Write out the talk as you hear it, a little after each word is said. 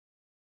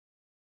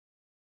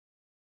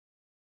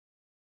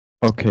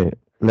Okay,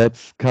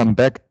 let's come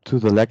back to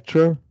the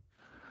lecture.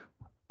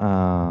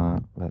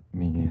 Let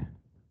me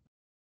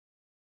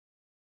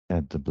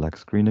add the black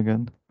screen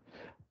again.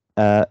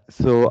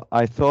 So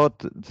I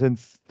thought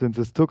since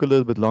this took a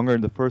little bit longer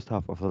in the first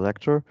half of the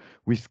lecture,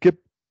 we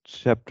skipped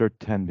chapter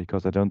 10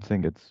 because I don't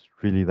think it's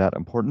really that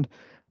important.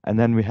 And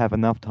then we have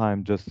enough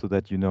time just so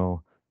that you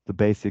know the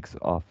basics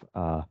of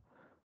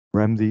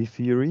Ramsey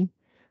theory.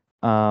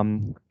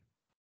 Um,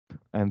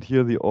 and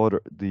here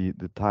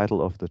the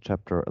title of the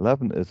chapter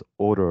 11 is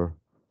Order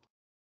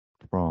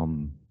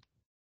from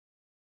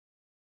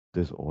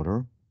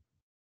Disorder,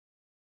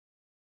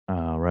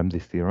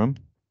 Ramsey's theorem.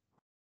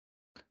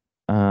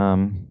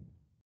 Um,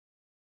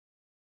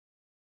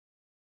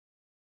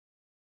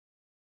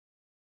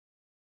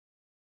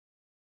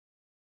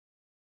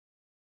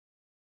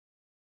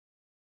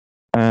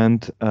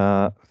 and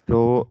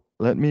so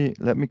let me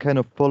kind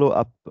of follow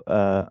up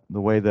the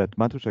way that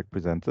Matuszek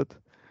presented.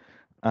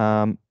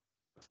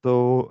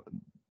 So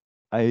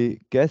I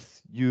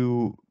guess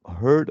you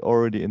heard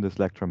already in this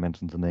lecture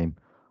mentioned the name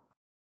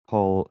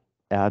Paul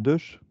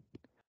Erdős.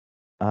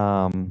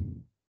 So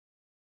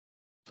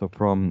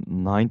from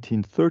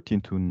 1913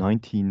 to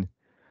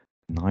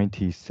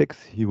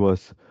 1996, he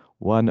was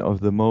one of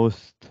the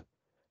most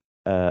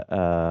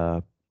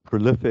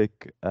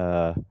prolific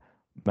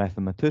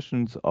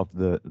mathematicians of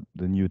the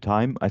new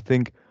time. I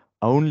think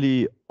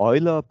only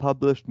Euler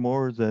published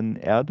more than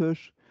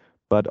Erdős,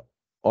 but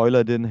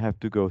Euler didn't have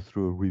to go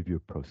through a review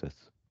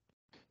process.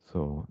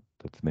 So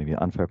that's maybe an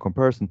unfair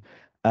comparison.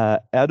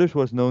 Erdős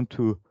was known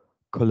to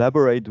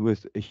collaborate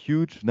with a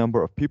huge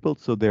number of people.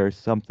 So there is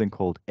something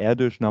called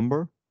Erdős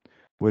number,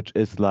 which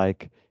is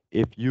like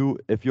if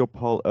you're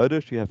Paul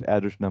Erdős, you have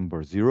Erdős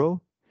number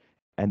 0,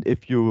 and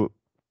if you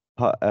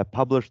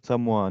published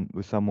someone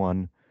with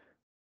someone,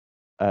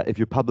 if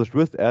you published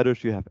with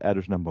Erdős, you have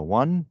Erdős number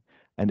 1,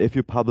 and if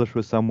you publish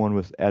with someone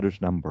with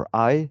Erdős number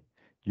I,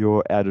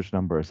 your Erdős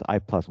number is I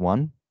plus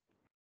 1,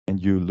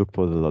 and you look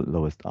for the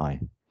lowest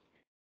I.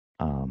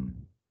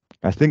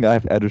 I think I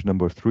have Erdős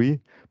number 3,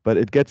 but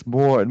it gets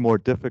more and more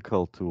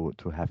difficult to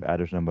have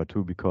Erdős number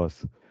 2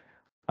 because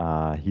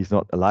he's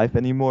not alive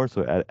anymore.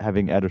 So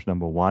having Erdős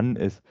number 1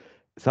 is,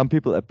 some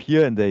people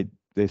appear and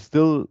there's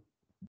still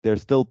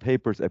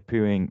papers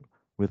appearing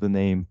with the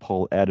name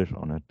Paul Erdős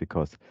on it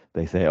because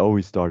they say, oh,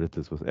 we started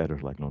this with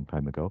Erdős like a long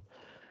time ago.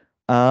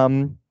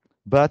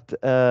 But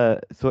so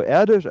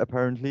Erdős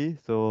apparently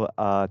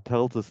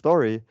tells a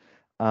story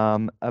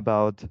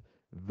about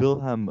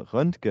Wilhelm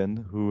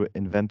Röntgen, who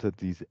invented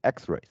these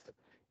X-rays.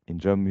 In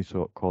German, we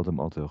call them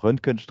also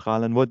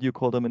Röntgenstrahlen. What do you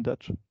call them in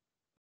Dutch?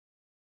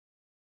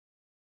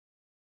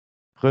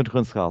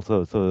 Röntgenstrahl,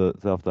 so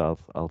hetzelfde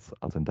als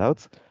in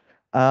Duits.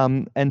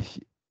 And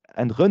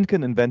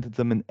Röntgen invented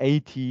them in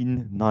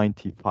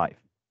 1895.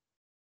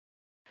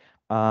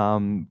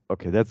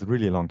 Okay, that's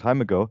really a long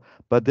time ago,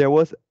 but there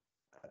was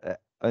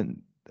a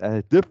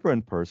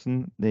different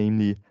person,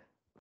 namely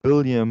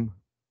William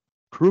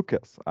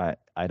Crookes. I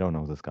don't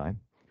know this guy.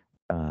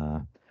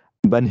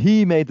 But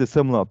he made a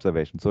similar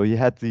observation. So he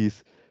had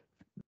these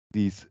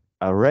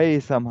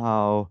arrays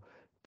somehow,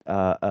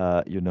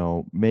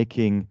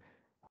 making,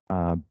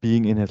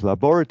 being in his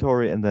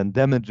laboratory and then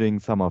damaging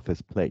some of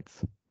his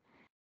plates.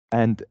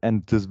 And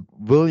this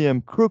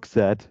William Crookes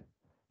said,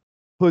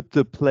 put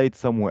the plate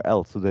somewhere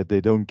else so that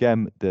they don't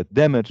get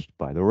damaged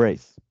by the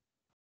rays.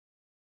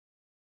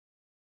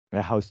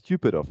 How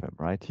stupid of him,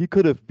 right? He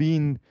could have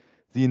been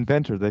the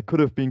inventor. They could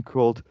have been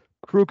called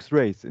Crookes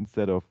rays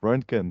instead of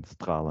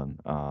Röntgenstrahlen.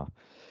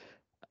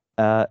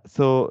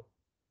 So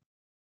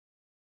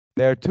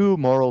there are two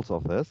morals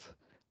of this.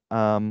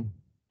 Number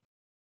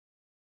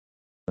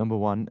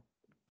one,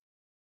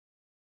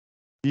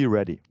 be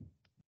ready.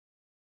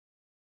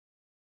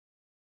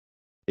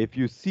 If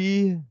you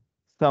see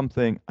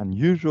something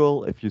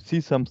unusual, if you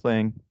see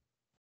something,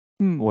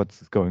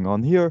 what's going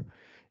on here,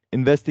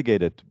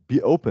 investigate it.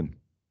 Be open.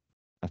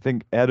 I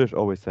think Erdős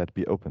always said,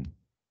 be open.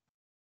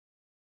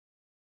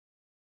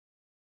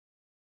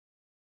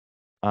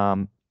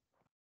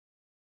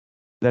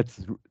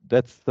 That's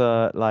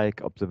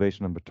like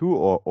observation number 2,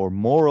 or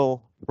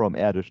moral from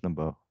Erdős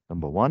number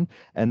 1.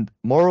 And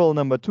moral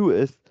number 2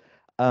 is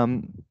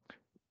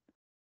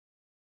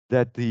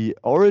that the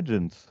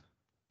origins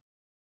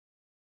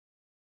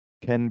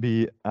can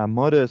be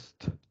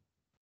modest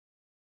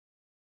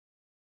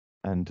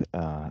and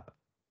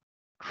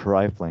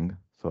trifling.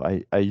 So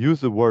I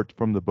use a word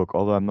from the book,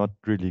 although I'm not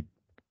really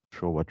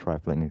sure what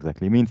trifling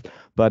exactly means.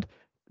 But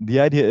the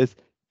idea is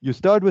you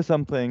start with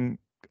something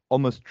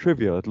almost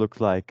trivial. It looks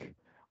like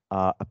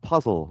a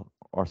puzzle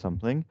or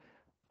something.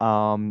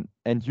 And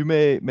you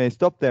may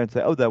stop there and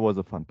say, oh, that was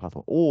a fun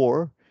puzzle.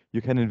 Or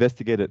you can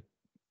investigate it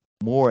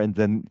more, and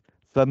then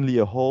suddenly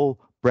a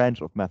whole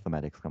branch of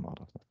mathematics come out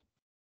of it.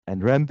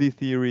 And Ramsey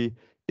theory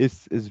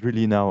is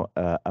really now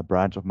a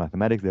branch of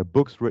mathematics. There are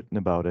books written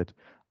about it,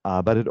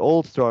 but it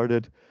all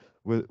started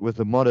with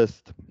a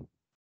modest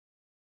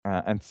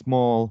and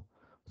small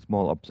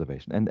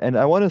observation. And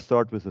I want to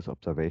start with this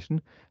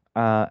observation.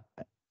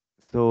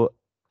 So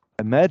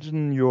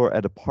imagine you're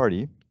at a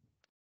party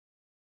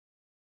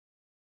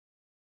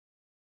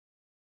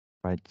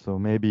right? So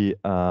maybe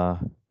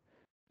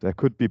there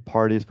could be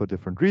parties for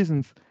different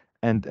reasons,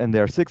 and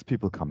there are 6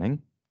 people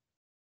coming.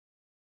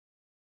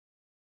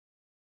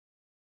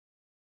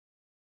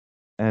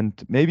 And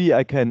maybe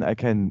I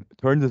can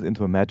turn this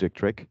into a magic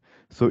trick.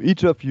 So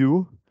each of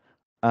you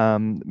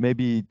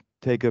maybe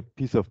take a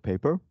piece of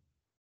paper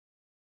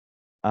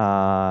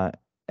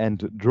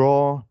and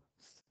draw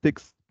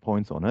 6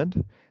 points on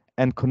it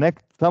and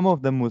connect some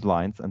of them with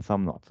lines and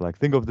some not. So like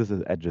think of this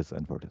as edges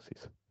and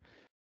vertices.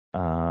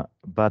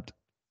 But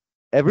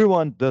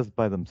everyone does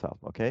by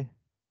themselves, okay?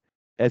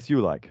 As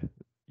you like.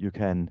 You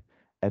can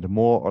add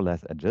more or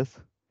less edges.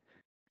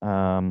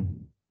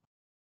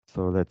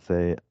 So let's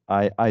say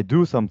I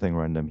do something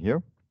random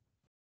here.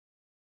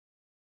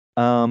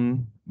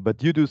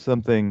 But you do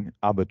something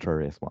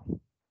arbitrary as well.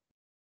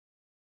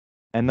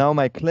 And now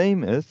my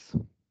claim is,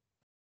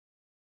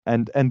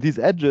 and these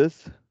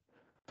edges,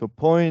 so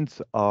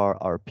points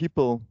are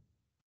people,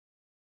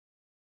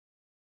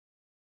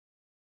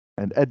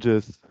 and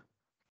edges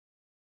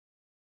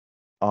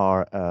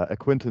are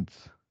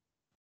acquaintance.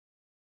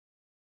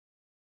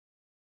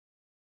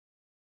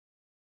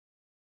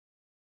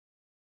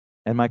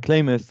 And my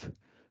claim is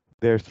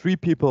there are 3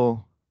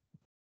 people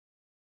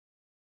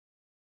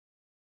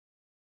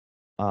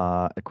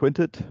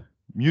acquainted,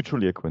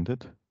 mutually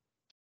acquainted,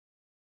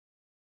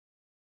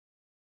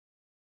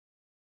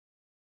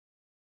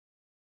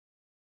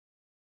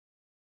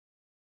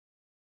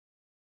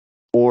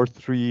 or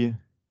 3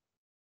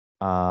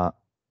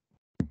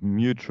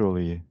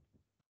 mutually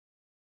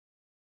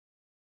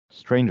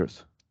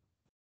strangers.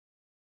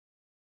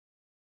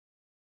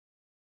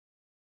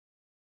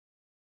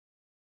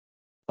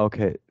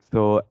 Okay,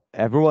 so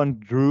everyone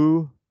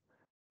drew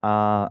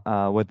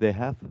what they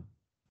have.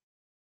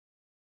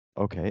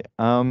 Okay.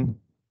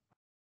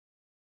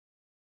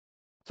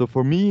 So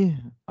for me,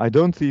 I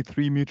don't see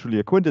 3 mutually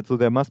acquainted, so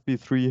there must be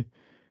 3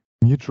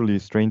 mutually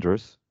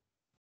strangers.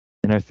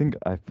 And I think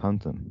I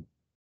found them.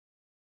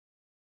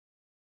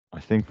 I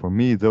think for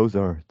me, those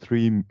are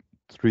three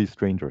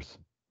strangers.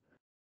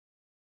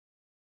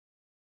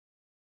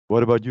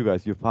 What about you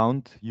guys? You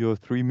found your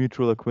 3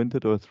 mutual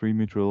acquainted or 3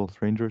 mutual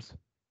strangers?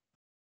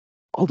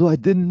 Although I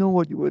didn't know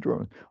what you were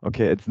drawing.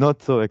 Okay, it's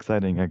not so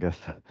exciting, I guess,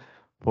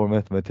 for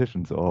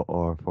mathematicians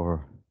or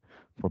for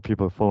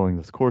people following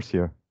this course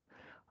here.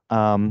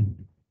 But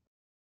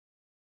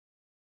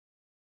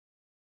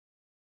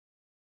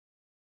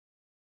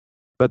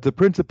the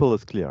principle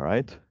is clear,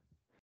 right?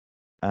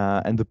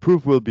 And the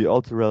proof will be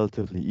also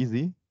relatively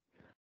easy.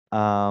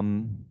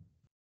 But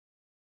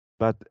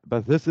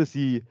this is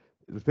the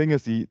thing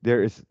is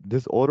there is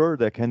this order.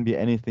 There can be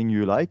anything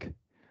you like.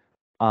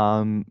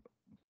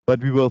 But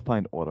we will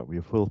find order. We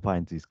will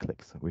find these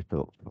clicks. We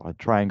will find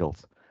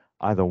triangles,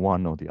 either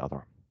one or the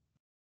other.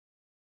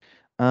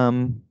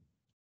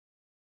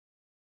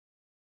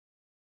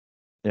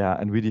 Yeah,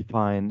 and we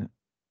define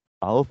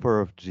alpha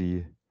of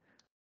G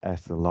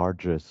as the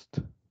largest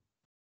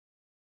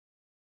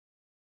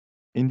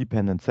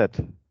independent set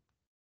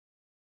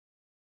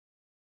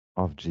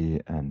of G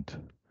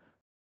and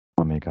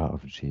omega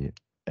of G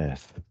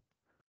as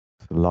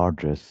the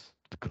largest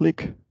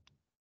click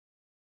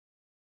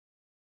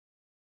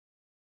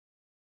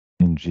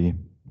in G.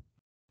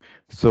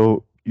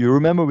 So you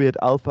remember we had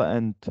alpha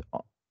and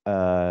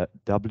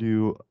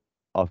W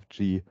of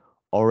G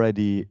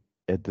already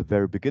at the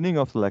very beginning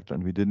of the lecture,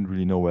 and we didn't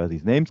really know where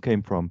these names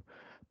came from,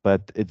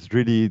 but it's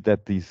really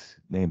that these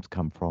names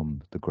come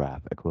from the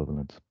graph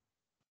equivalence.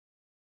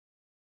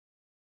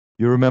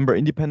 You remember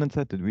independent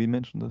set? Did we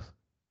mention this?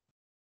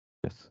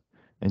 Yes.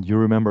 And you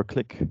remember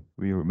click?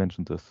 We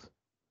mentioned this.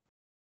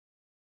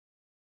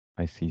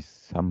 I see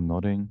some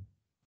nodding.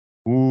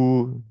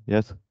 Ooh,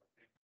 yes.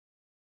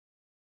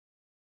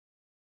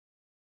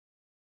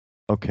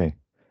 Okay.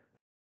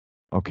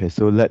 Okay,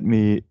 so let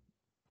me,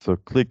 so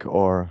click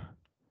or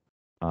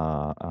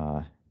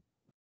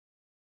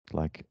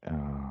like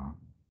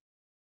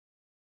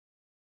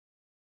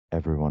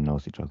everyone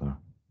knows each other.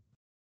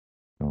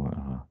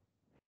 So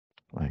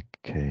like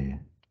K,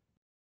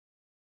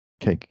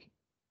 K.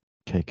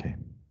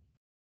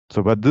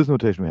 So but this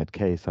notation we had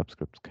K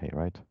subscript K,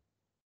 right?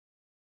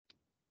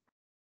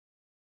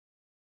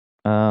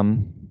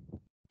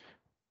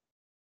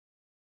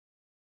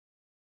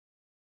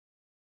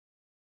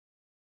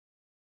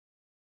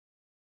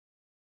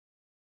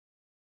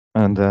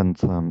 And then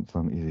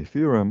some easy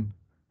theorem.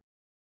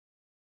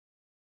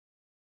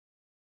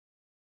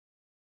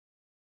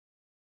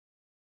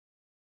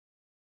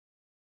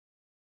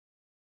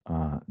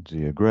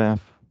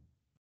 Geograph.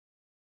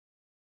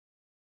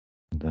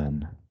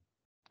 Then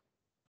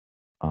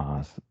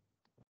on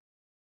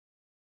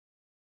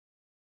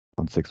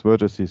 6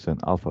 vertices,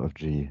 and alpha of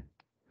G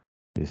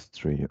is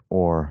 3,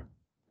 or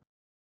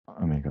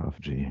omega of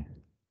G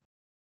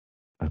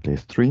at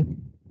least 3.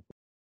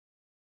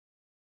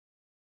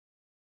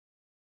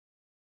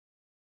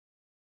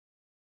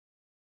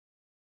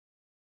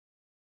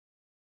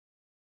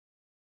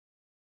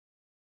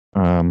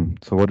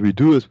 So what we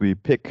do is we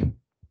pick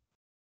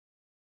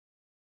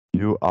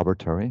U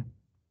arbitrary.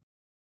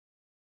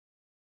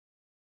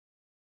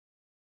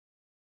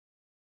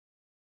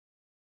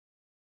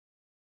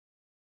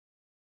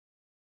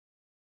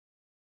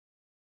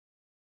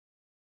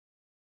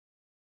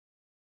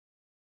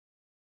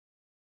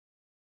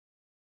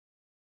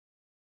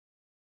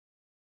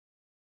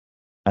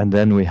 And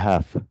then we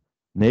have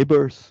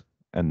neighbors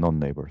and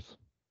non-neighbors.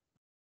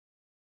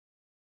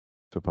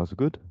 So far, so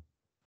good.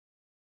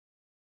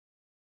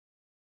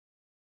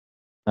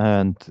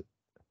 And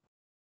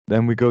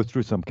then we go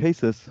through some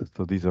cases.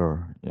 So these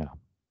are, yeah.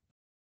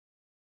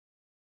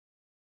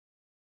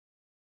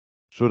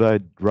 Should I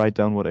write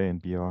down what A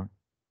and B are?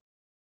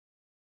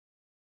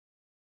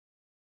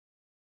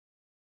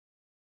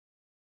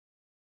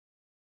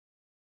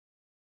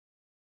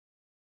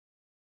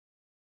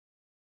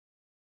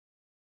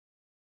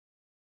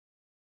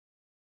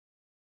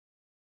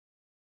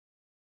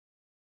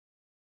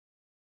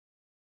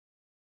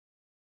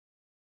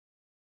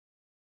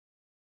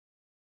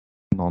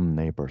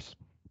 Non-neighbors.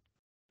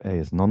 A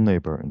is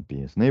non-neighbor and B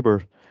is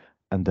neighbor.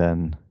 And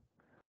then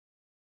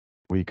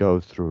we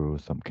go through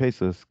some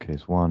cases.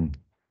 Case 1,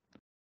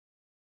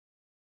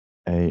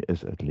 A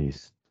is at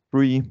least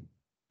 3.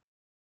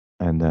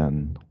 And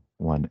then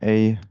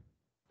 1A,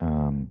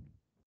 A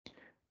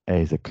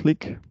is a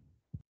click.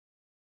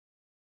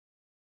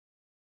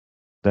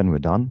 Then we're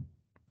done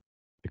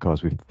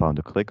because we found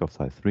a click of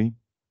size 3.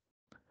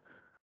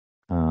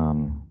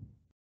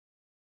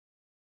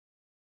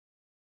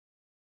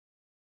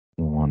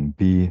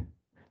 1B,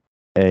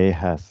 A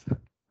has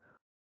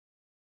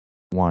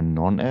one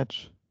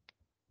non-edge.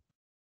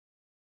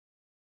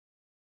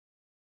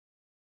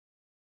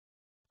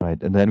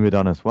 Right, and then we're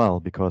done as well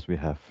because we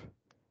have,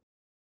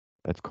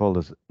 let's call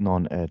this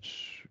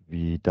non-edge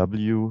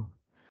VW,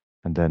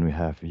 and then we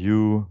have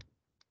U,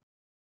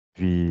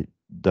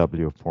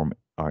 VW form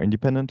are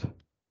independent.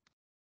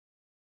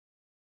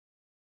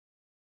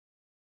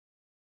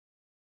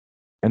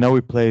 And now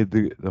we play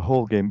the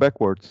whole game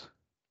backwards.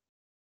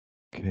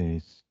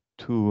 Case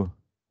 2,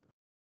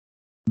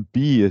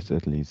 B is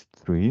at least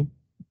 3.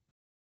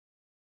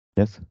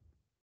 Yes?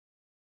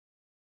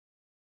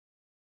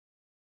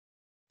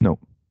 No.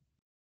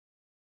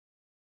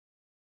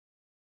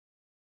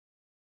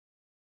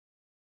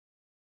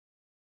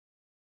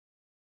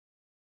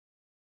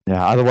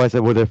 Yeah, otherwise I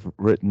would have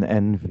written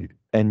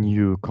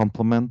NU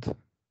complement,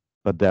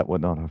 but that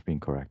would not have been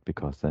correct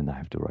because then I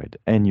have to write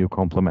NU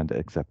complement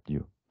except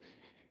U.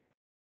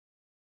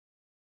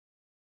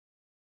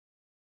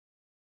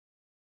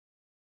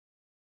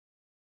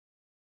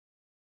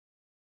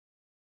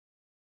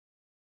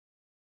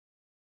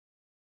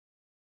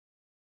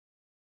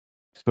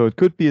 So it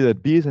could be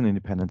that B is an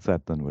independent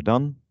set, then we're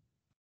done.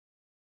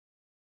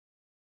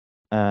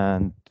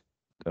 And,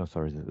 oh,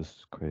 sorry, this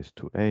is case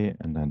 2A,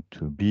 and then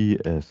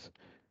 2B is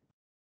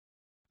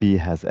B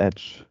has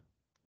edge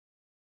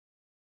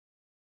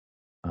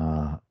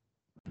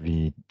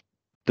VW,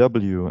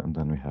 and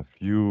then we have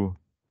U,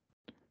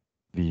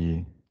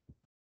 VW,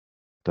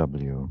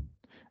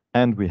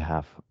 and we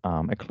have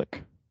a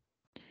click.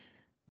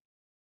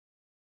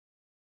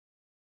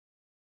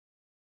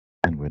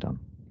 And we're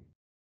done.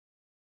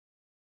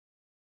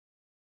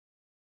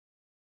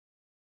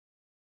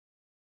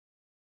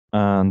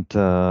 And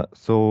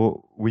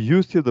so we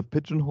used here the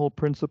pigeonhole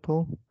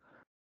principle,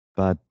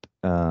 but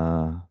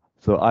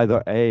so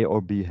either A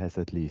or B has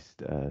at least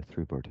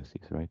 3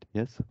 vertices, right?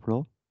 Yes,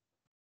 Flo?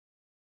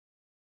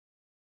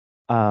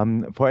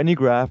 For any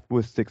graph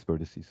with 6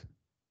 vertices.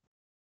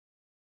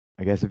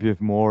 I guess if you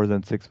have more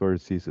than 6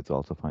 vertices, it's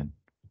also fine.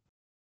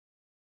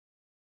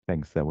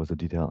 Thanks, that was a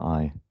detail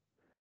I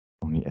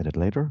only added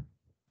later.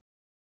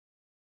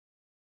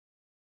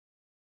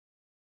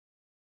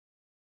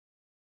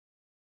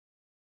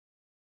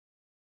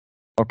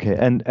 Okay,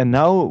 and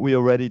now we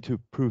are ready to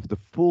prove the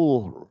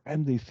full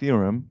Ramsey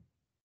theorem.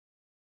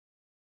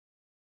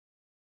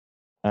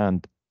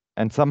 And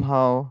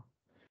somehow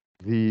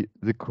the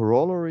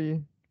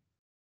corollary.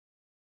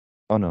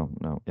 Oh no,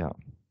 yeah.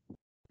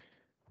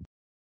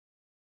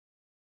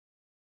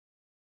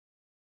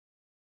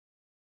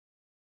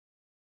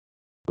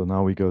 So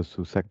now we go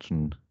to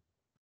section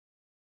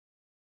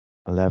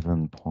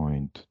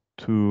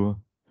 11.2,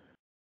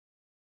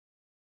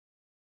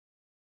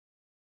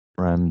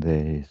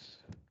 Ramsey's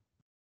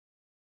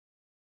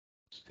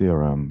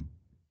theorem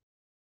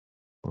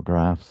for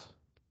graphs.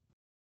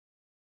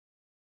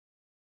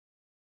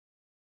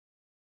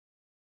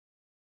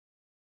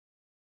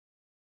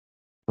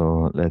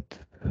 So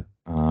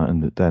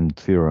and then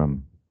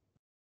theorem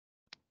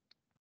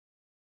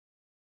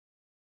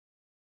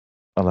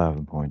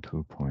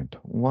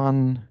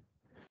 11.2.1.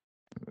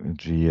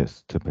 G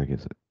is typically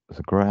is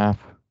a graph,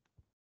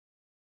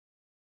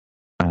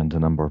 and the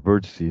number of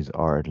vertices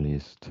are at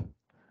least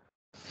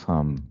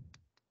some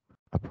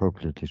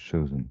appropriately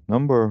chosen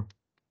number.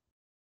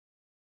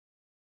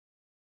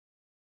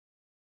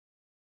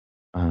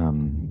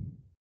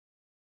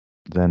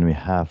 Then we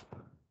have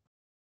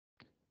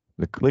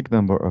the click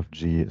number of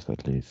G is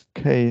at least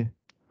K,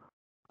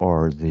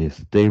 or the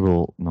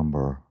stable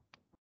number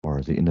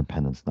or the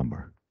independence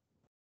number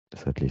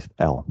is at least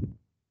L.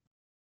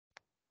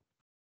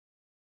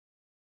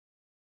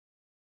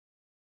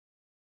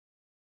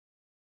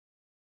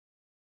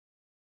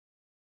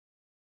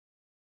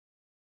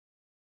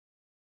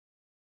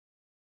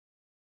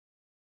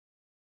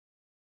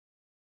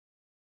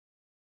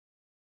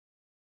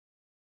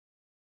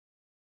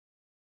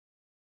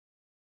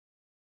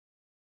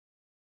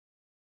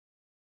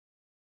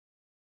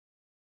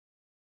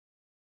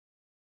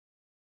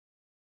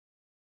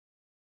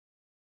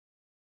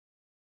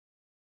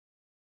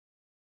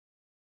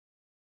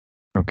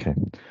 Okay,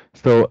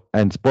 so,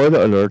 and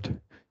spoiler alert,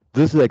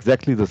 this is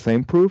exactly the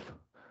same proof,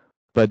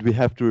 but we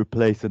have to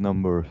replace the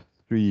number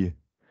 3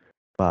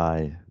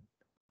 by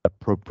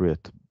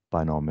appropriate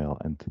binomial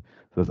and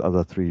those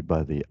other 3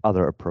 by the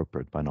other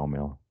appropriate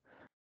binomial.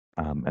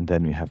 And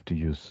then we have to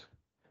use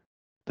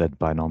that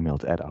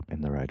binomials add up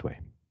in the right way.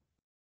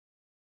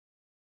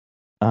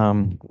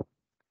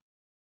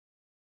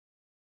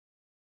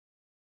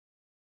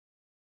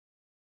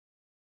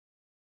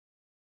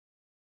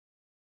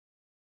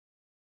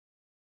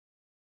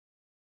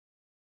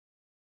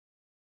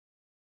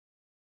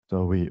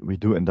 So we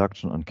do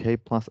induction on K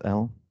plus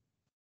L.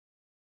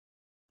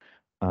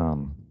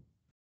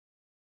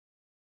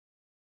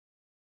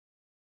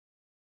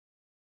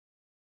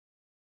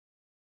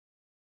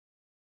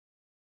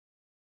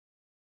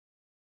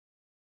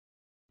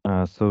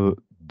 So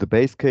the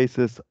base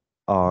cases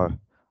are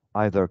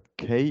either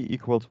K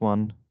equals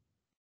 1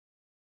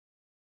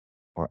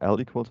 or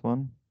L equals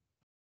 1.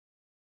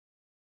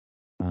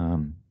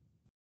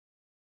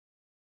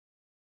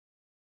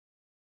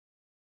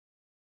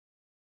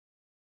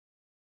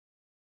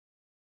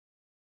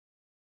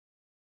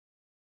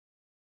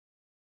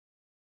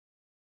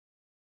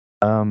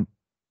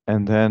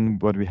 And then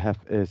what we have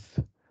is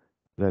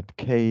that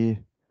K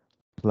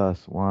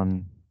plus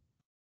 1.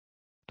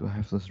 Do I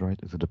have this right?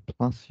 Is it a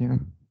plus here?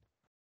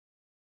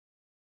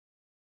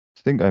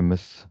 I think I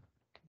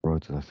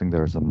miswrote it. I think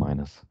there is a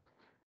minus.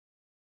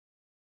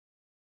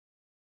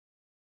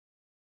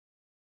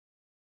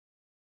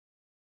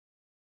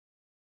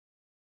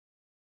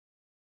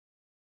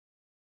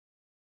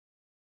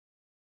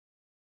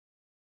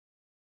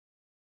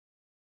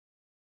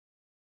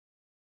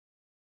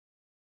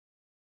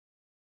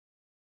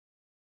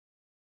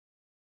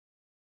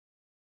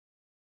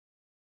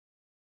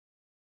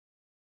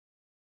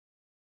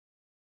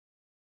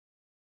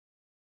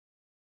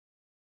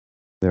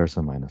 There's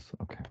a minus.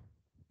 Okay.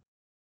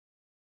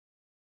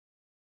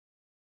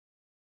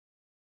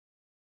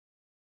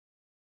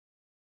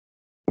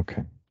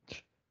 Okay.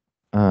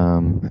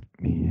 Let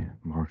me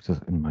mark this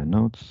in my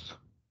notes.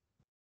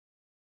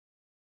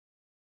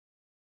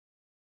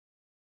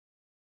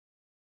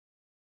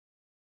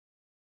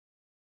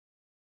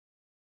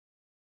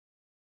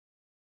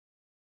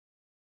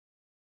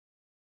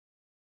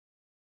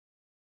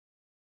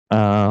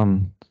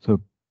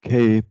 So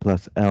K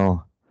plus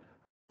L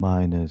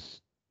minus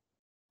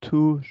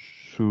 2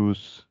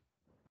 choose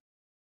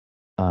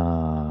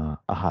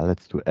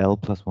let's do L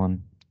plus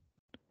 1.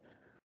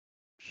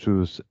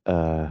 Choose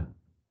K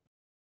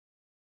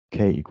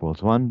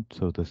equals 1,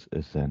 so this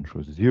is then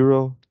choose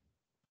 0,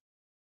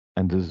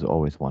 and this is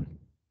always 1.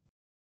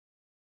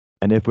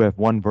 And if we have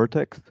one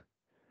vertex,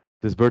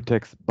 this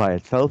vertex by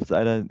itself is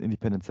either an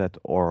independent set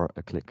or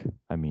a clique.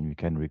 I mean, we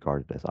can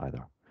regard it as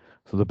either.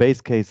 So the base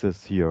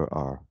cases here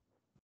are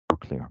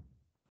clear.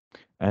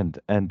 And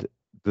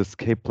this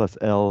K plus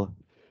L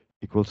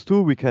equals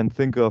 2, we can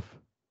think of,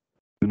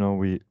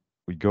 we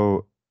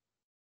go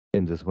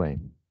in this way.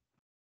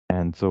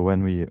 And so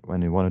when we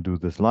want to do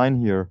this line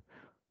here,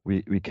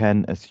 we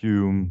can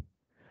assume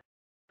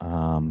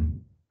so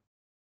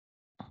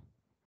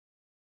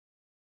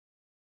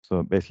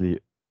basically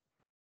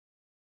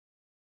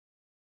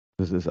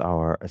this is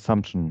our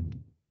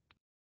assumption,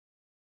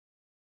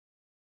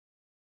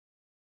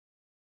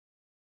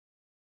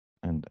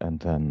 and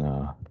then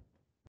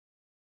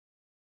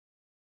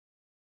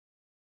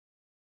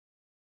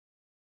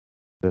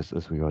this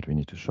is what we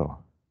need to show.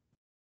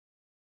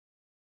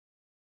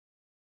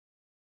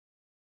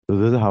 So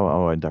this is how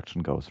our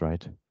induction goes,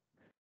 right?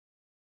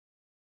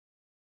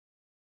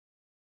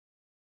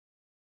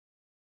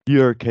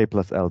 Here, K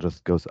plus L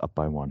just goes up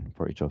by 1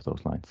 for each of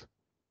those lines.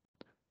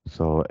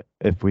 So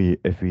if we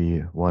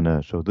want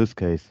to show this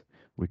case,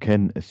 we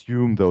can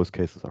assume those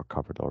cases are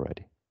covered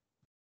already.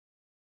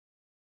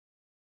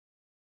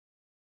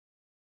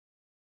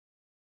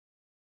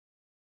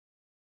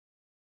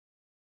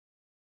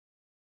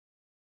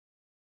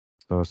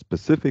 So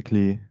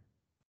specifically,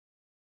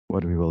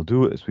 what we will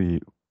do is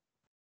we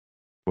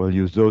will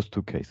use those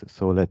 2 cases.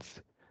 So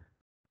let's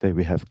say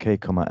we have K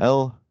comma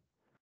L,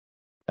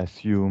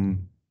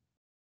 assume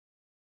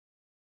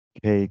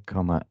K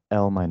comma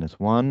L minus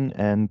 1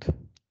 and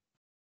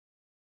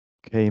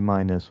K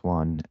minus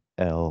 1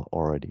 L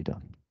already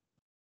done.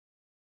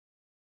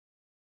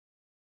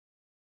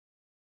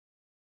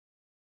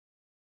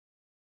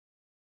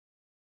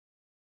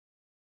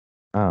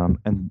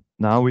 And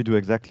now we do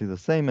exactly the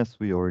same as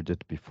we already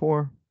did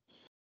before.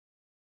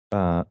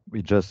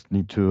 We just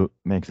need to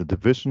make the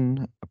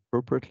division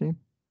appropriately.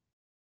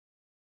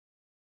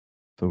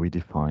 So we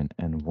define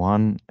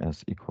N1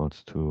 as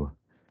equals to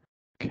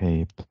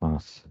K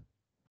plus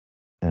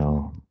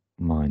L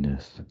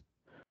minus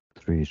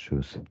 3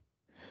 choose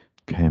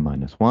K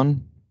minus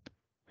 1.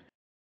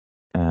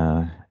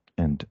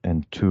 And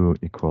N2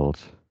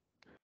 equals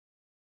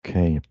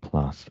K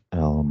plus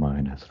L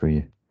minus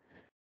 3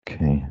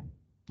 K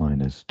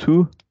minus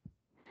 2.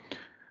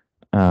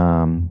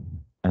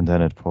 And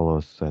then it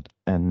follows that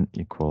N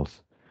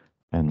equals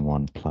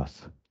N1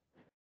 plus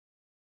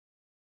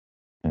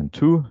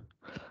N2.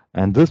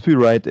 And this we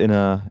write in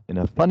a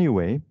funny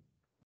way.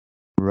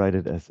 We write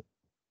it as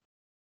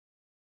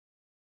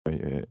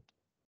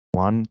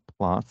 1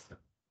 plus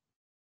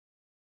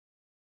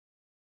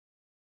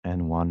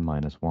and 1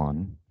 minus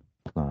 1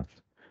 plus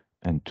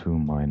and 2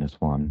 minus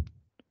 1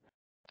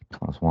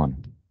 plus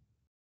 1.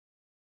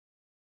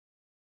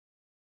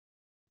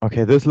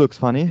 Okay, this looks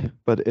funny,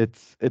 but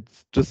it's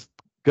just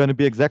going to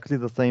be exactly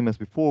the same as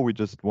before. We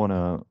just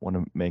wanna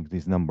make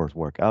these numbers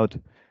work out.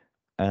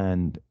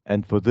 And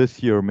for this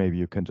here, maybe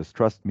you can just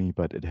trust me,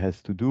 but it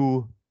has to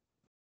do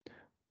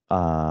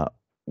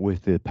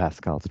with the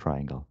Pascal's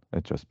triangle.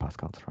 It's just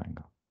Pascal's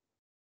triangle.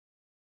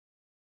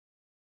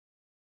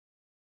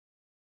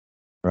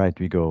 Right,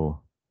 we go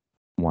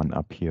one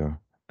up here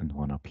and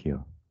one up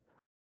here.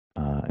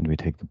 And we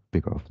take the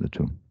bigger of the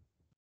two.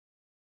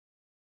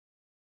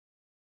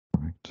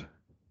 Right.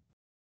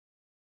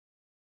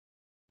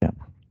 Yeah.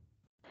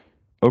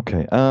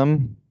 Okay.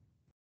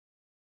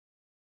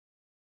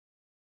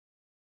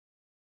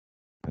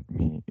 Let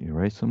me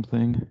erase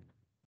something.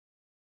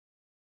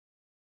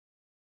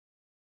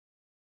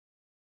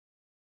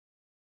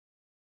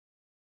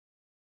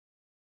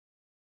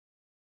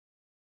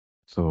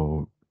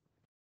 So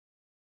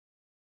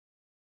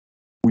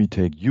we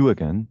take U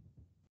again,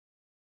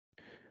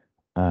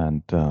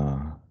 and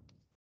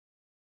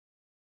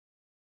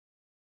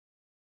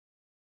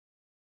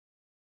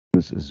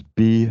this is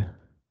B,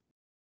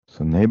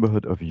 so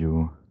neighborhood of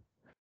U,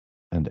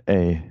 and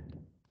A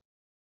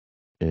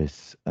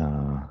is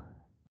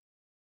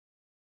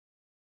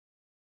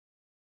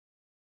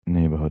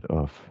neighborhood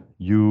of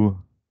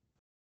U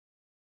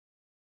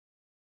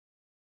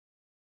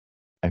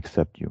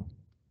except U.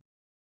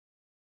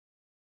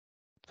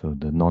 So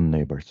the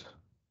non-neighbors.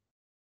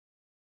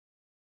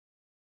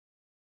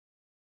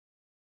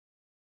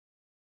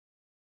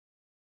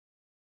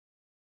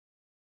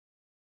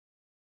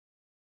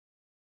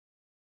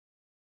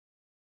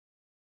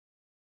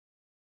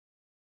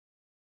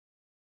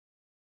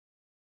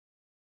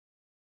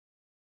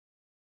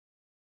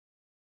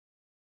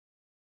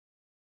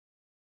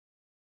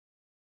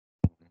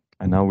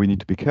 And now we need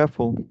to be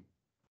careful.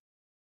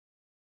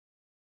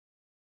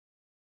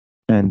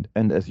 And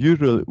as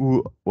usual,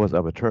 U was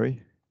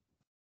arbitrary.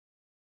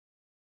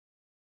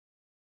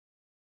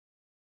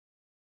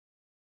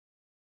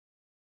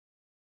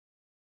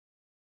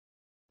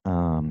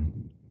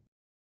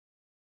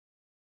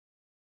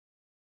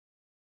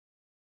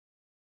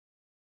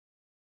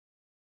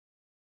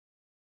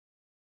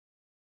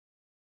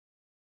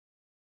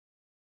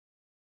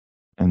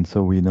 And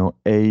so we know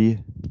A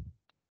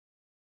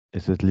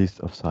is at least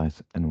of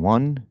size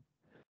n1.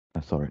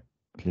 Sorry,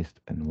 at least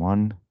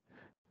n1.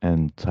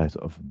 And size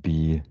of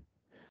B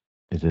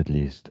is at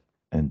least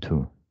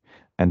n2.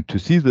 And to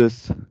see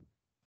this,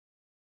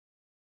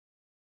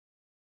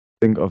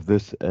 think of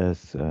this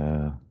as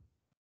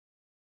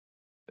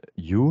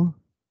U,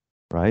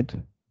 right?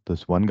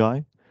 This one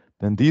guy.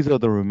 Then these are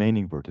the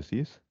remaining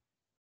vertices.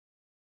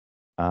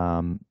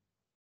 And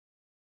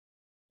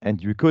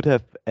you could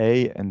have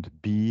A and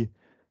B,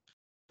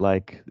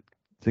 like,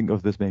 think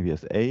of this maybe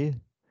as A,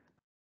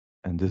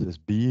 and this is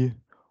B.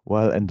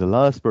 While in the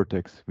last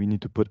vertex, we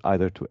need to put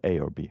either to A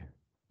or B.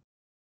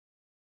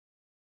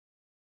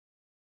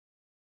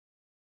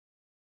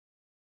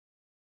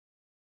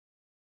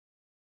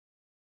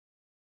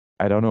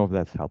 I don't know if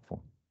that's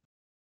helpful.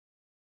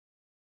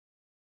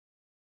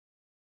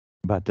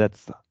 But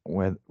that's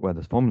where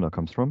this formula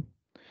comes from,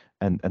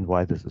 and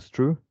why this is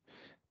true.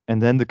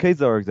 And then the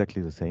cases are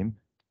exactly the same.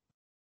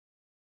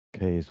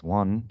 Case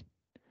 1,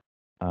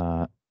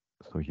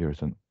 so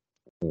here's an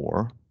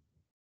OR.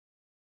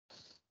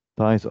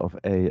 Size of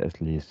A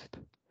at least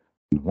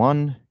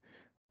 1,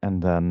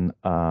 and then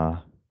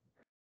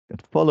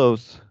it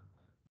follows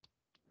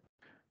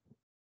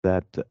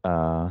that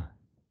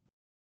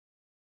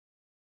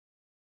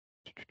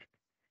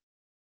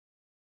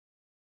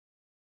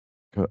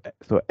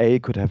so A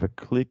could have a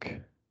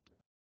clique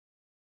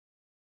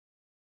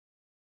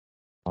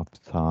of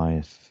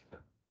size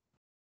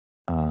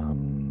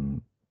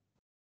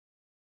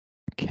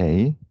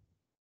K,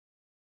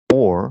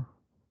 or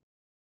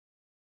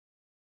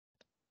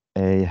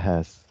A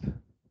has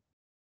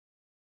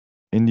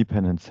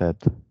independent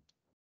set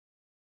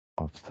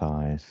of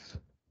size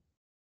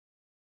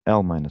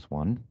L minus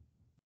 1.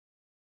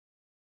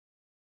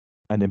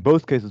 And in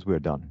both cases, we're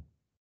done.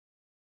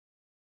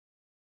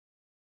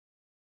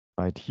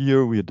 Right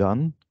here, we're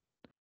done.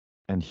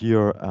 And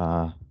here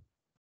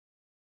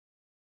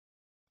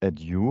at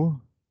U,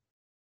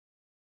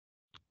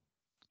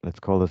 let's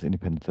call this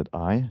independent set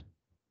I.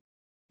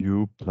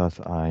 U plus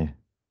I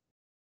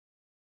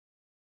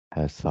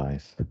has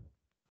size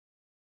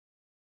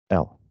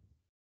L.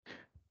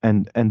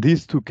 And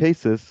these two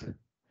cases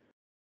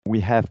we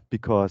have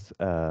because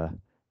A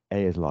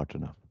is large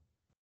enough.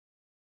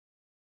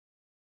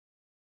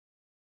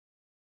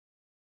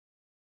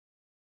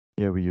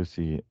 Here we use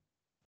the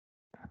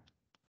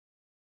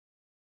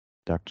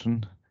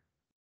deduction.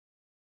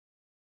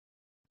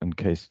 And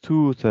case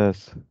 2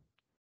 says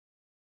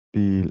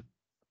B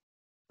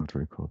not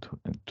equal to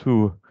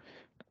N2,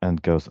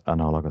 and goes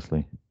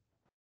analogously.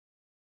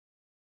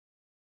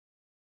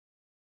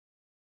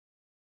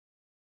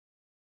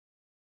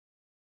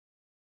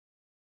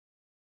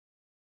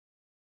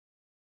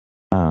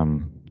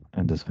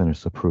 And this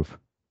finishes the proof.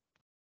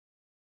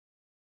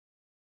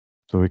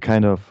 So we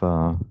kind of,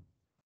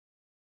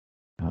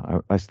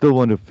 I still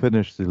want to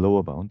finish the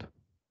lower bound.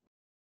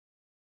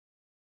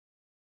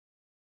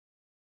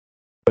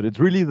 But it's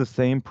really the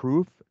same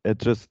proof.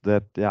 It's just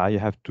that, yeah, you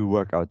have to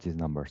work out these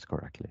numbers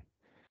correctly.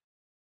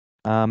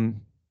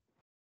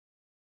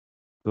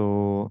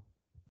 So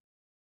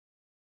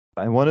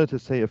I wanted to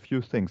say a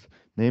few things.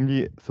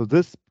 Namely, so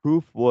this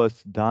proof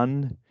was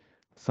done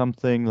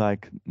something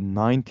like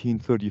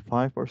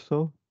 1935 or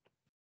so.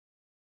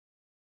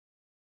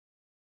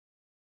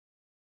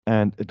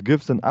 And it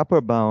gives an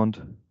upper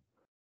bound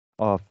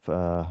of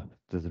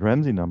this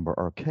Ramsey number,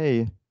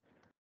 RK.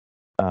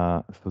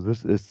 So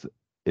this is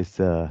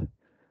yeah,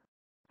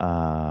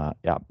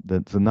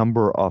 the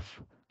number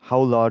of how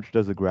large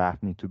does a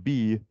graph need to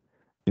be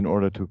in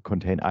order to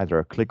contain either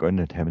a clique or an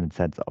indeterminate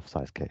set of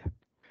size k.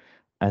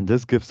 And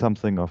this gives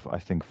something of, I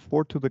think,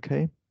 4 to the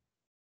k.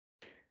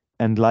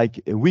 And like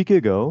a week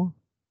ago,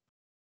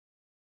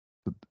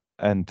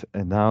 and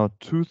now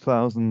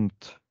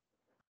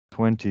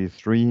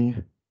 2023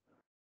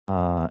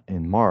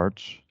 in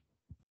March,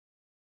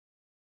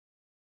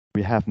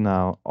 we have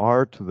now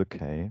r to the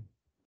k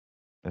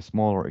is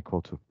smaller or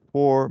equal to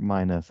 4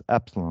 minus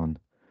epsilon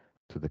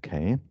to the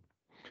k.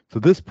 So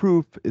this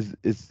proof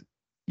is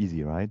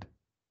easy, right?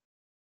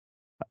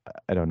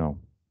 I don't know.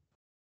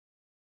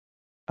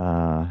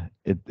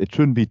 It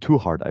shouldn't be too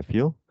hard, I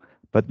feel.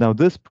 But now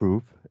this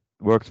proof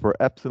works for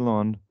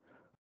epsilon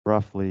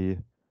roughly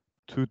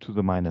 2 to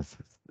the minus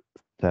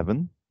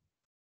 7.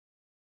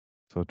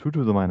 So 2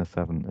 to the minus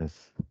 7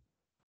 is,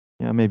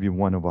 yeah, maybe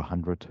 1 over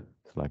 100.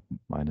 It's like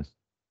minus.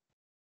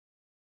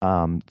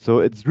 So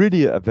it's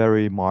really a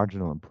very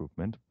marginal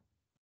improvement.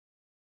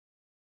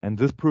 And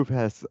this proof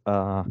has,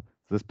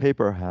 this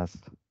paper has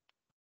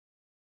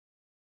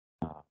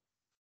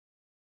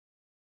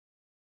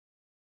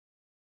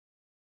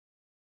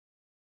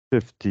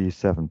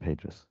 57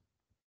 pages.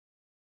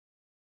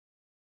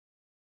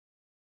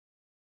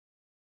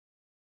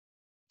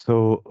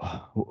 So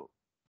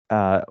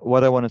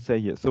what I want to say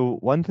here. So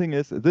one thing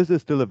is, this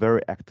is still a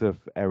very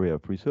active area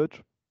of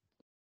research.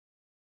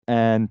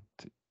 And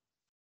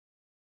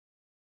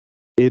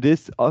it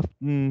is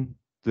often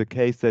the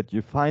case that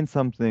you find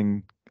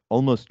something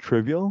almost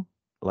trivial,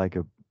 like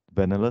a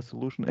vanilla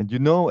solution, and you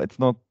know it's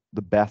not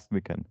the best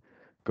we can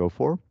go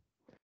for.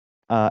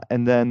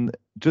 And then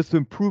just to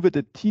improve it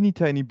a teeny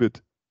tiny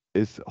bit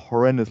is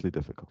horrendously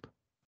difficult.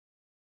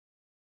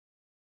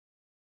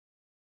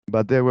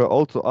 But there were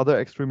also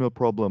other extremal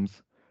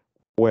problems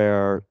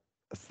where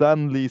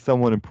suddenly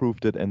someone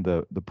improved it and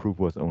the proof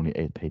was only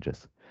 8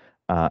 pages.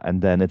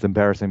 And then it's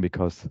embarrassing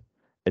because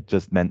it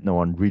just meant no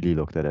one really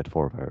looked at it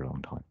for a very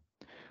long time.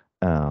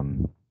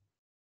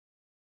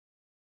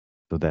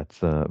 So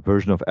that's a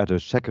version of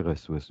Erdős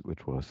Chekeres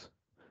which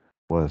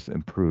was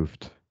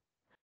improved,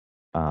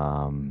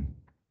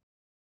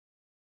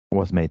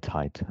 was made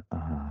tight.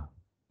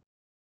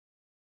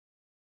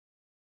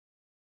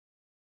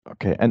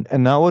 Okay,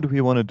 and now what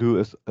we want to do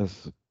is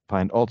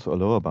find also a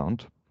lower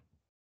bound.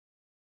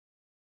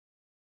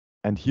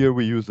 And here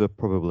we use a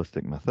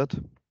probabilistic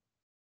method.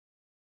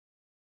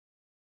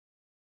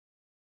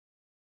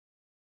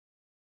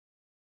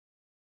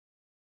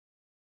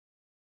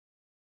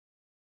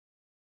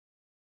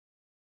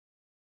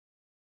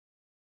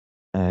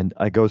 And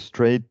I go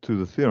straight to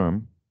the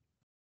theorem.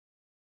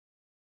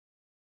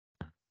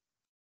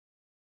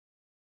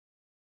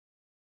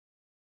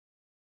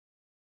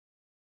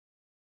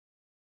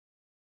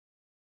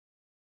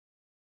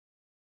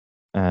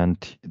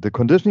 And the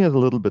condition is a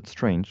little bit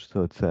strange.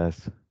 So it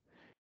says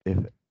if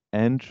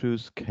n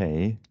choose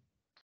k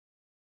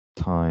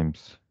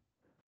times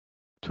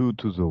 2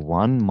 to the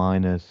 1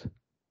 minus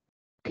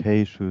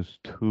k choose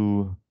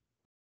 2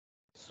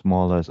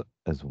 smaller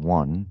as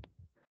 1,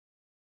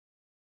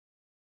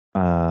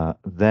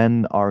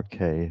 then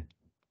RK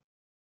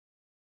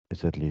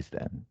is at least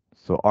n.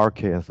 So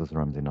RK is this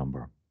Ramsey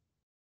number.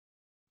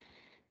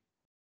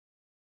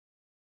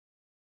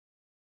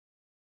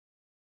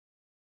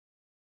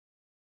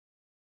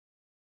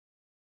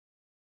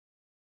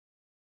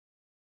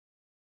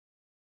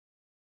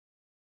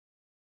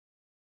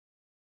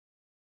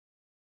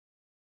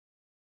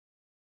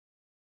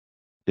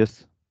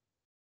 Yes.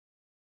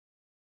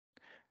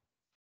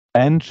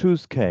 N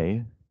choose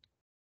k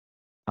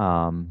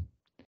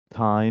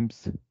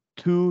times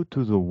 2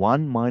 to the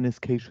 1 minus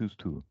k choose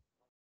 2.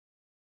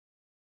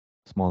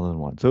 Smaller than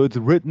 1. So it's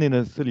written in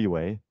a silly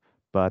way,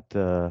 but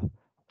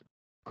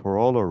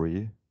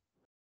corollary.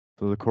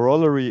 So the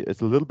corollary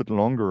is a little bit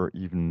longer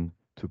even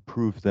to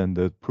prove than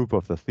the proof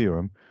of the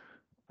theorem.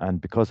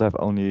 And because I have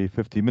only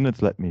 50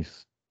 minutes, let me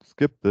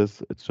skip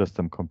this. It's just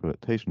some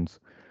computations.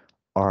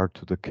 R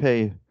to the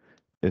k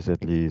is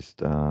at least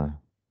 2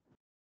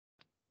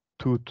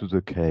 to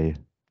the k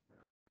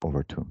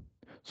over 2.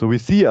 So we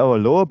see our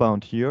lower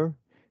bound here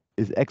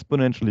is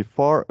exponentially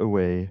far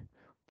away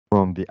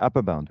from the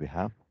upper bound we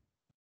have,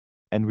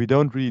 and we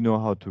don't really know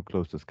how to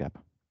close this gap.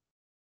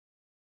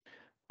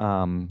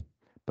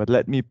 But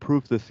let me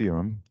prove the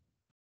theorem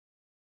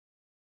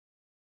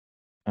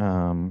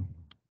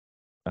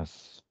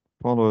as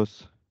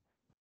follows.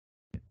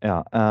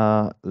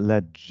 Yeah,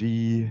 let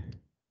G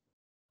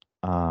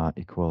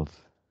equals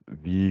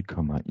V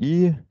comma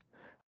E,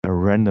 a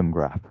random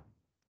graph.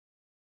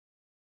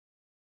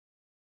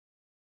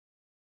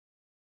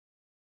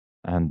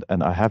 And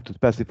I have to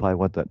specify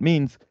what that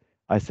means.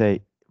 I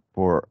say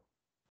for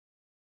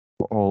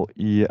all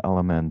E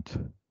element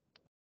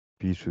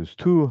B choose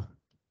 2,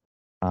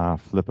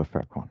 flip a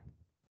fair coin.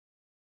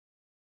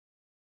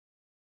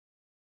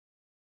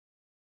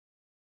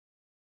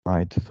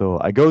 Right, so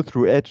I go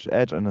through edge,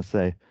 and I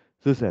say,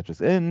 this edge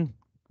is in,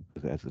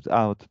 this edge is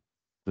out,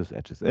 this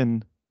edge is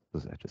in,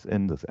 this edge is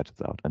in, this edge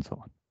is out, and so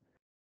on.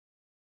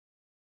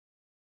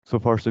 So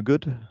far, so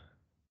good.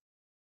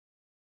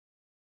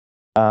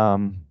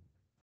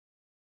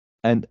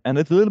 And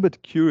it's a little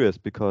bit curious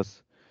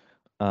because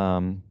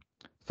so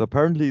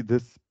apparently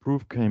this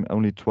proof came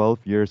only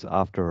 12 years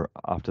after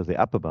the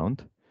upper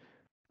bound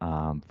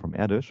from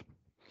Erdős.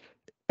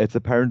 It's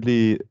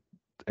apparently,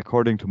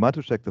 according to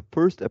Matuszek, the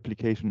first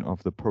application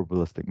of the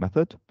probabilistic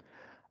method,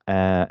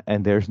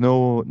 and there's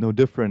no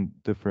different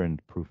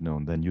proof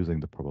known than using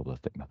the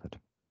probabilistic method.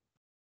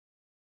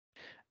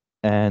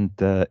 And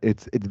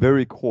it's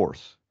very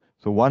coarse.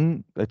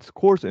 So it's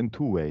coarse in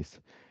two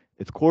ways.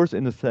 It's coarse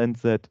in the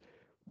sense that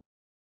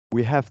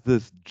we have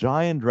this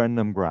giant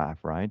random graph,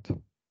 right?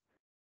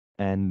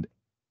 And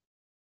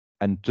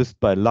just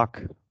by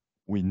luck,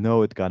 we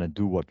know it's gonna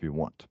do what we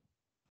want.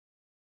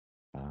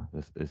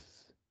 This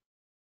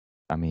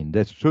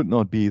should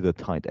not be the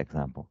tight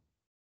example.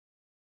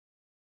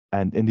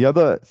 And in the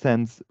other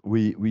sense,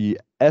 we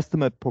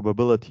estimate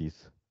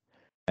probabilities,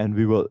 and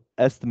we will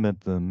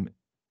estimate them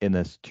in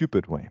a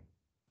stupid way.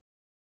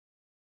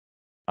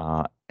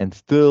 And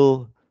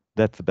still,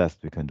 that's the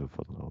best we can do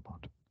for the lower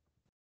bound.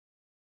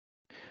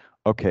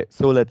 Okay,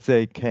 so let's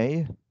say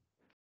K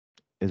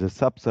is a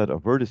subset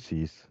of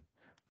vertices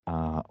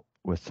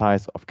with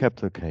size of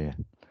capital K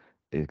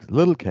is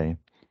little k.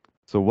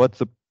 So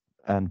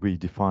and we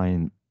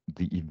define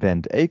the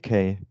event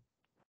AK.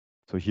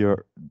 So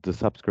here the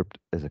subscript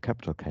is a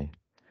capital K.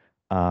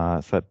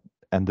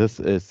 And this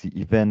is the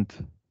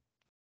event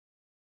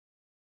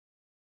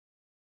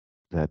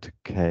that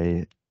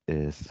K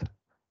is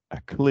a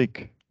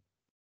clique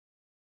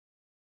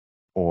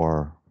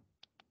or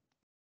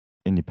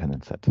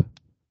independent set.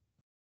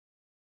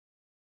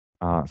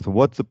 So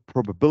what's the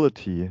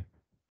probability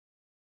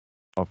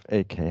of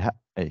AK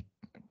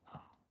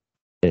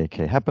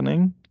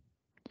happening?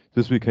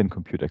 This we can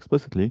compute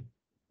explicitly.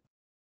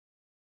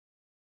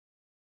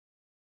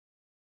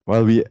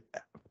 Well, we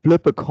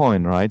flip a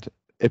coin, right?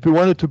 If we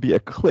want it to be a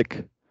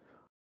clique,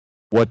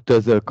 what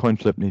does a coin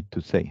flip need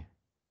to say?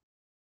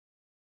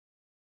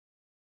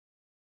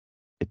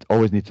 It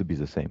always needs to be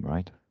the same,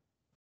 right?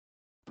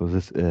 So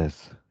this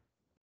is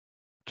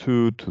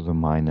 2 to the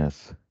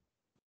minus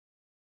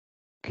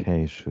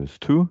K choose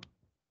 2,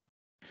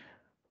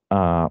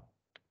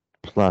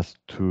 plus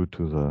 2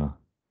 to the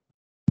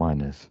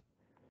minus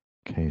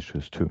K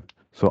choose 2.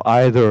 So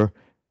either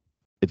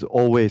it's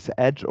always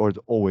edge or it's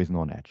always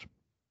non-edge.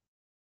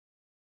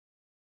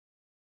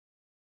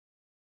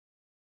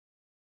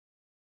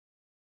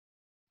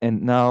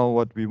 And now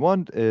what we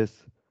want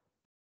is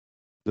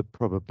the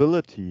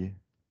probability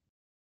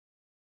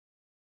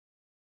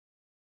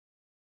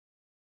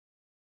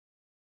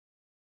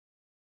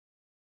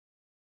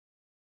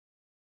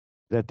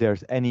that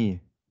there's any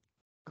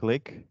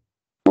clique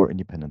or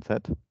independent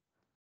set,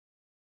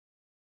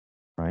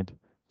 right?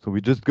 So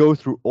we just go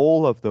through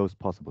all of those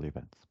possible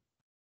events.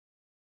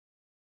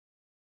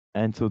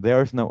 And so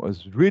there's now a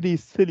really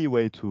silly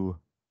way to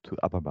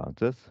upper bound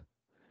this.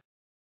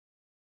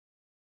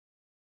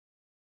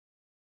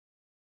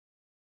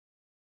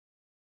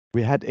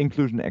 We had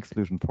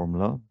inclusion-exclusion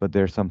formula, but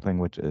there's something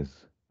which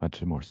is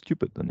much more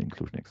stupid than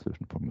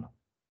inclusion-exclusion formula.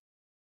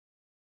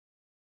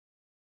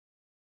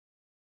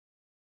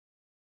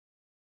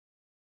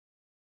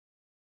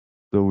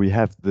 So we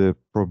have the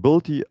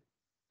probability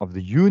of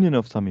the union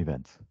of some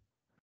events.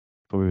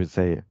 So we would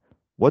say,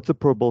 what's the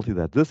probability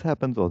that this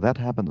happens, or that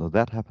happens, or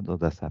that happens, or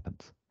this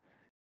happens?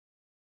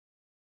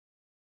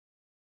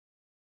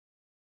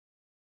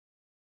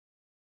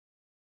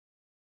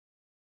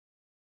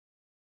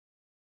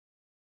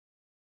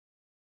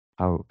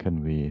 How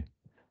can we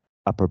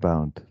upper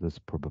bound this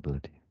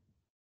probability?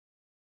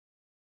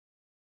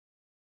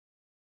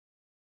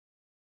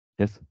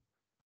 Yes?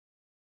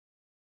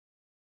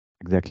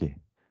 Exactly.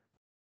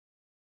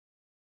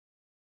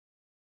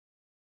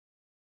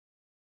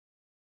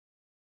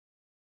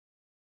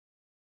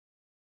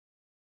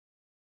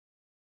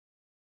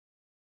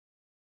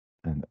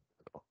 And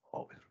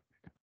always.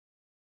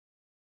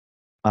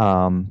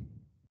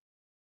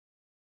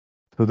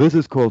 So this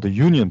is called a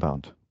union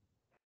bound.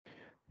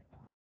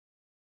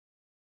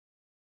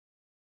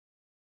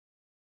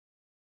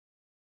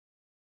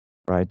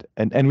 right?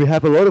 And we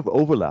have a lot of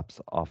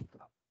overlaps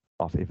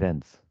of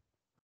events.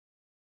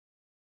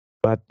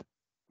 But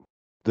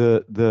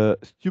the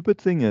stupid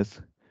thing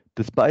is,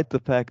 despite the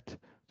fact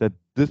that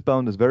this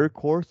bound is very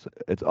coarse,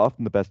 it's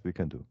often the best we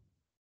can do.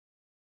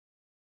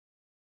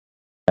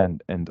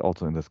 And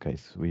also in this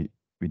case, we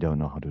don't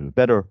know how to do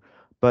better.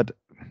 But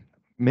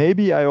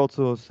maybe I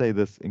also say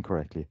this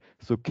incorrectly.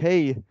 So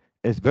K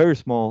is very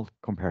small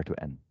compared to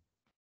N.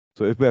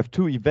 So if we have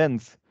two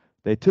events,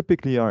 they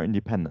typically are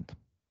independent.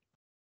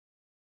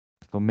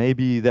 So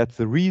maybe that's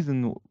the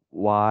reason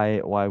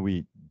why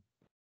we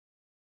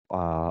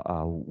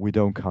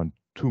don't count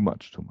too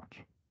much.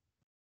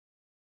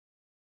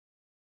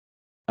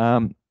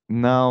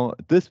 Now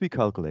this we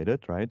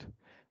calculated, right?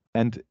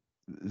 And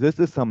this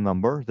is some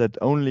number that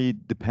only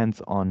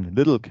depends on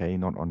little k,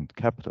 not on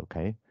capital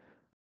K.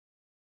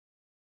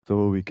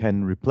 So we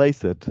can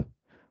replace it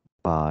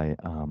by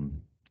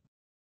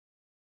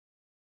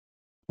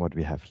what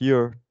we have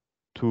here,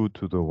 2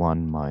 to the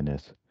 1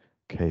 minus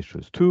k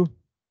choose 2.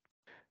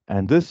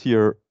 And this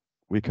here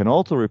we can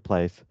also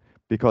replace,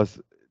 because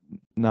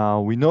now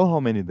we know how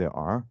many there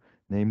are,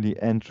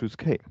 namely n choose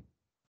k.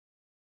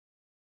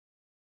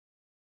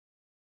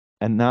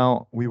 And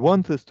now we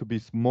want this to be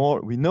small.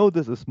 We know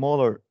this is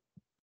smaller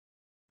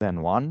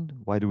than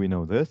 1. Why do we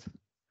know this?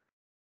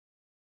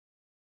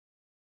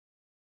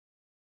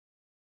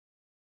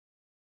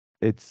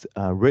 It's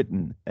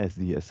written as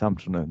the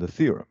assumption of the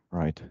theorem,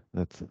 right?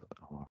 That's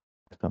our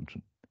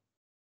assumption.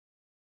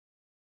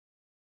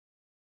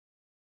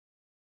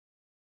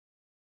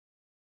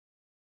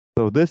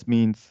 So this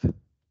means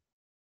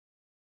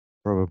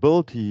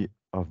probability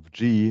of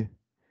G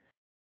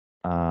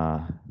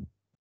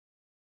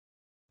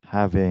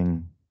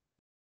having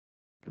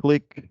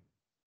clique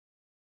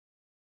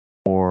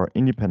or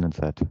independent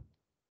set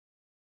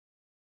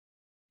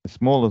is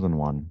smaller than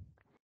 1,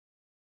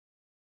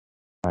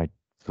 right?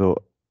 So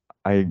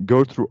I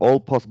go through all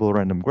possible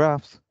random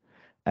graphs,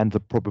 and the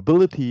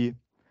probability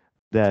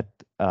that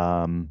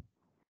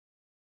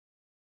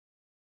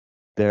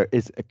there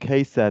is a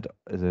K set,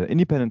 is an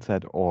independent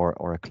set,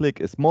 or a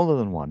clique is smaller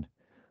than 1,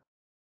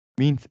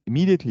 means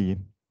immediately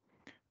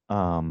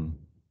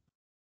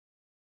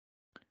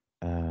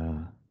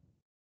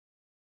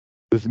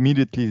this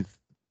immediately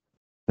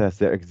says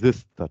there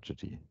exists such a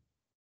G.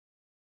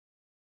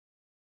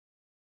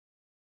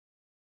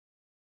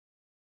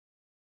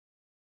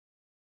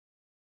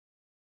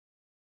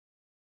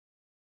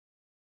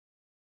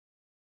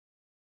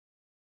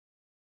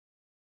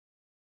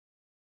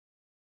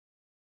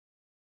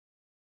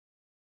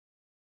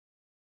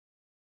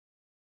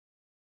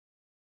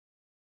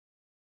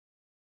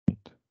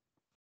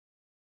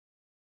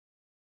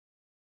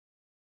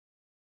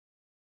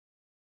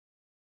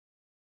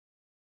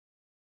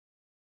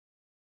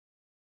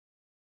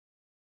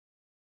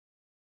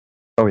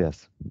 Oh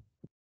yes,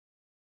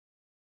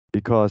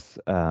 because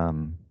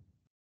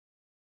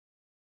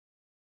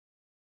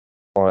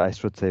or I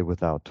should say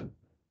without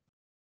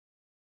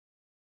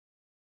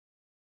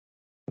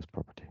this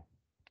property.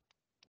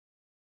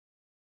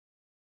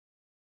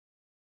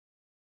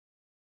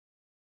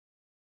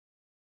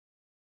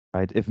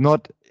 Right? If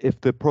not, if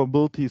the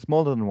probability is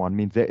smaller than 1,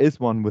 means there is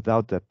one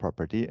without that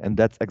property, and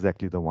that's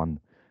exactly the one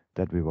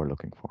that we were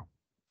looking for.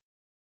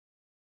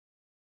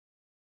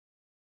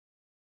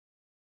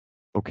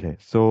 Okay,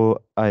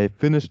 so I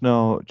finished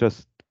now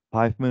just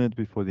 5 minutes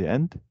before the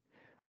end,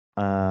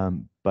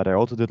 but I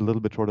also did a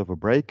little bit short of a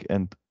break,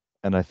 and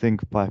I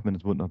think 5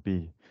 minutes would not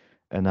be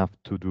enough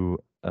to do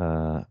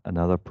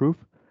another proof.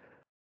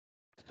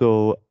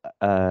 So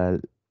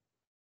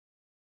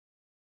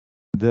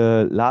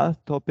the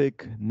last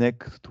topic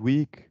next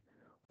week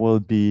will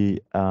be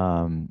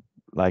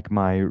like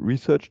my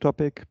research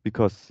topic,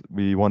 because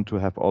we want to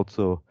have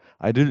also,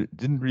 I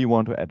didn't really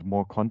want to add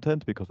more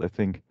content, because I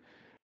think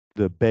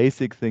the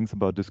basic things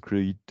about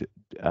discrete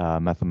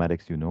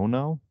mathematics you know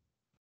now.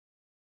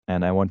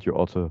 And I want you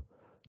also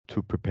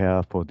to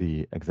prepare for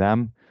the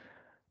exam.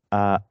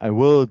 I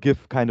will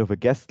give kind of a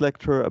guest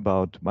lecture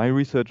about my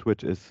research,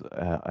 which is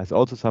has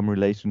also some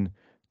relation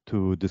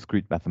to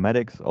discrete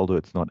mathematics, although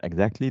it's not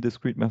exactly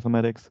discrete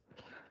mathematics.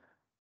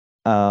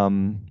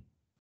 And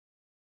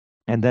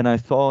then I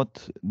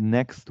thought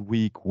next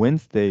week,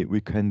 Wednesday,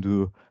 we can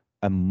do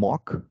a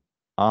mock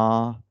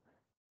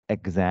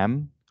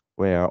exam,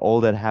 where all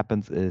that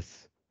happens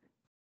is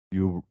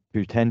you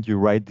pretend you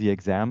write the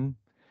exam,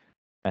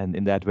 and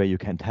in that way you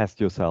can test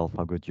yourself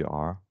how good you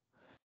are.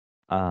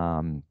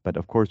 But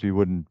of course, we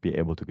wouldn't be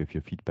able to give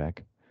you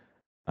feedback.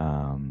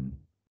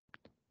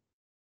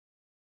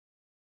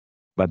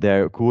 But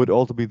there could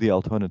also be the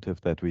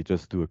alternative that we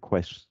just do a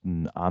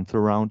question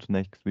answer round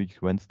next week,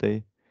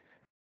 Wednesday.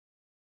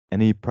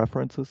 Any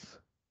preferences?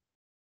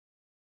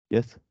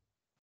 Yes?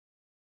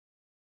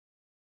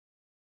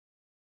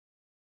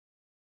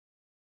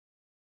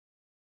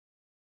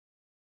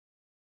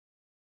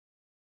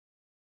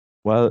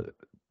 Well,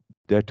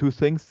 there are two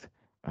things.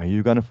 Are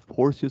you going to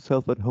force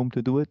yourself at home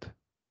to do it?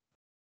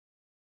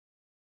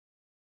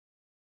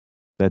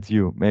 That's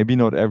you. Maybe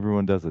not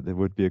everyone does it. It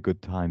would be a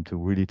good time to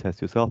really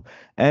test yourself.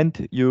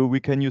 And we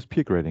can use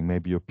peer grading.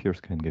 Maybe your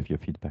peers can give you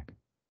feedback.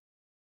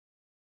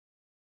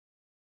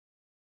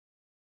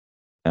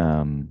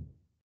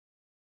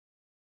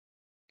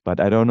 But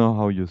I don't know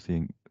how you're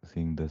seeing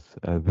this.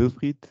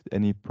 Wilfried,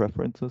 any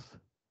preferences?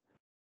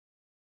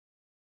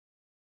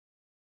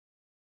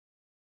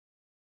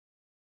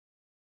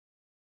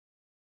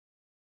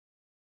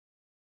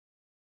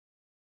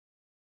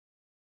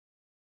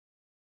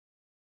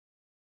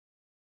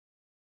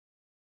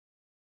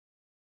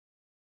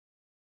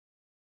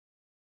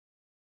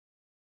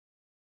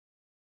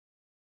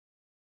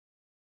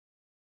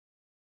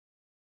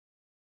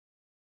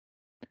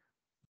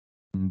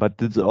 But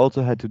this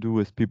also had to do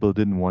with people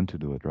didn't want to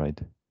do it, right?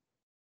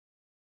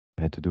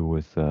 It had to do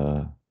with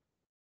I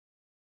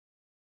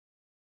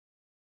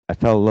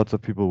felt lots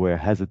of people were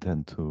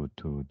hesitant to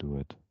do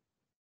it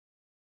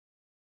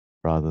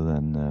rather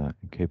than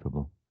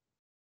incapable.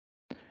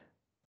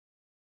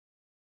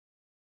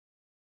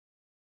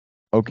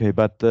 Okay,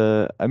 but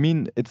I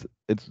mean, it's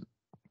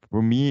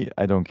for me.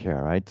 I don't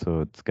care, right?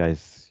 So it's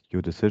guys,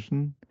 your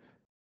decision.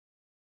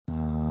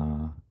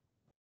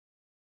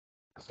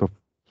 So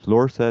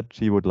Flor said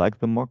she would like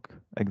the mock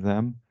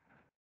exam.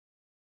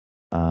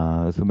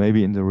 So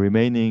maybe in the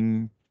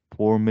remaining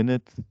 4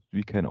 minutes,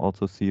 we can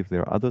also see if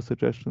there are other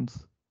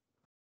suggestions.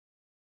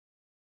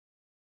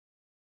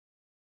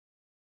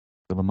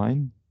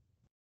 Mine?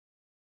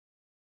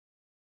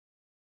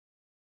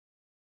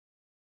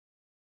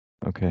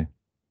 Okay.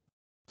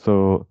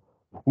 So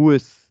who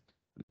is?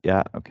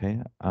 Yeah.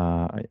 Okay.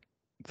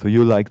 So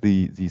you like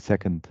the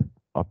second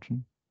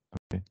option?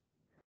 Okay.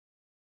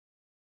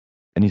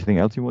 Anything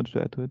else you wanted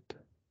to add to it?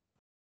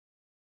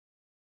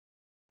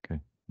 Okay.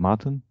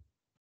 Martin?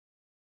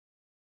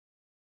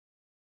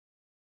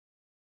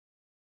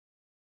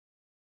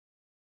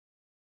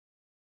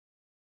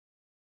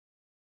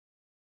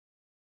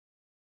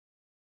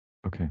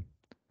 Okay.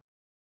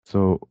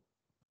 So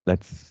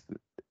let's.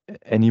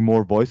 Any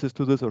more voices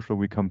to this, or shall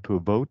we come to a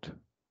vote?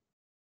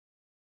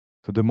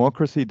 So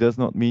democracy does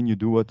not mean you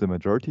do what the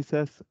majority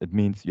says. It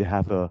means you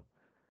have a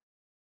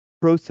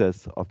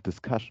process of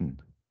discussion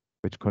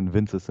which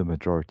convinces the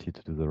majority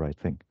to do the right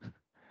thing.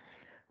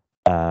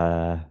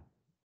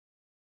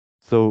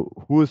 So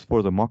who is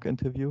for the mock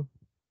interview?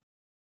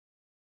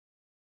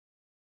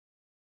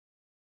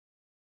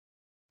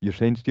 You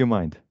changed your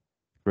mind.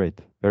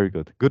 Great. Very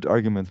good. Good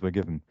arguments were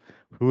given.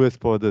 Who is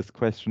for this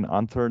question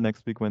answer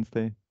next week,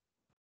 Wednesday?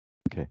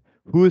 Okay.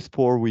 Who is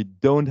for we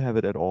don't have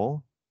it at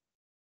all?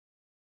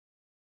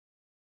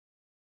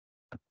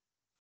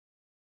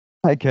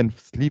 I can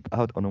sleep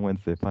out on a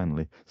Wednesday,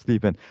 finally.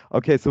 Sleep in.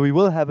 Okay, so we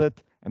will have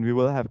it, and we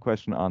will have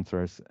question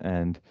answers.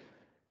 And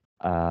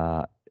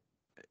yeah,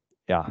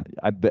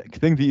 I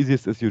think the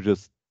easiest is you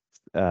just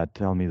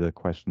tell me the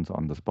questions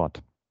on the spot.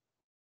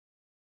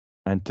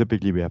 And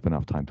typically we have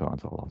enough time to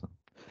answer all of them.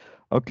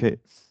 Okay,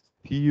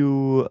 see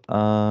you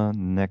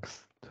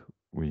next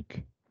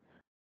week.